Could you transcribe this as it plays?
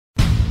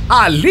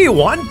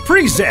Aliwan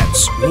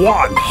presents 100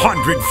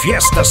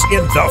 Fiestas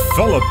in the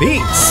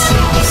Philippines.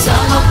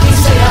 Isang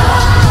mapisaya,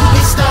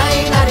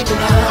 ista'y narito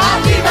na.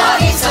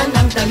 Iba-isa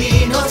ng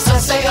talino sa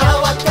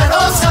sayaw at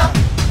karosa.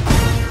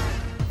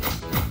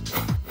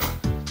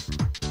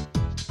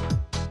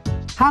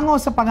 Hango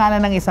sa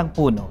pangalan ng isang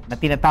puno na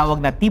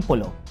tinatawag na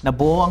Tipulo,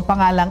 nabuo ang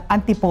pangalang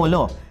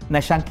Antipolo na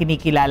siyang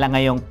kinikilala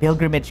ngayong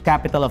pilgrimage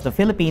capital of the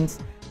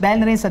Philippines dahil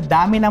na rin sa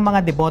dami ng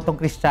mga debotong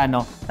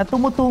Kristiyano na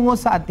tumutungo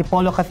sa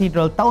Antipolo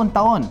Cathedral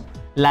taon-taon,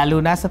 lalo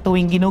na sa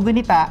tuwing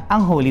ginugunita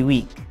ang Holy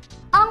Week.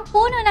 Ang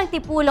puno ng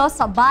Tipulo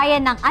sa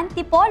bayan ng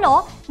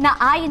Antipolo na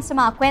ayon sa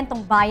mga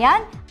kwentong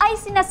bayan ay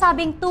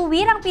sinasabing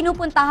tuwirang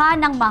pinupuntahan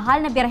ng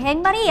mahal na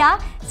Birheng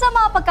Maria sa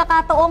mga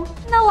pagkakataong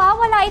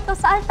nawawala ito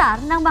sa altar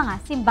ng mga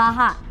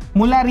simbahan.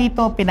 Mula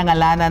rito,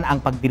 pinangalanan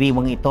ang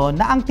pagdiriwang ito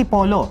na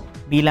Antipolo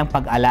bilang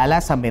pag-alala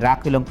sa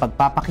mirakulong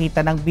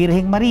pagpapakita ng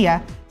Birheng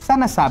Maria sa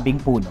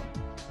nasabing puno.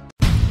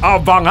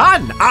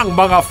 Abangan ang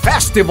mga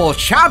festival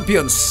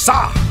champions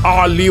sa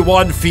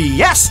Aliwan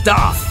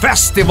Fiesta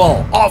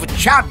Festival of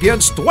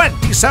Champions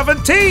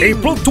 2017,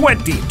 April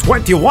 20,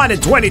 21,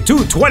 and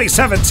 22,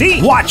 2017.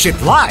 Watch it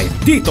live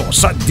dito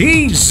sa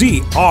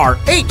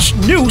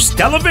DZRH News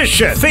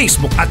Television,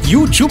 Facebook at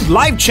YouTube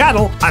live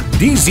channel at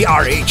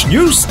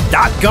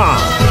dzrhnews.com.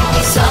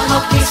 Isang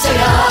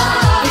mapisaya,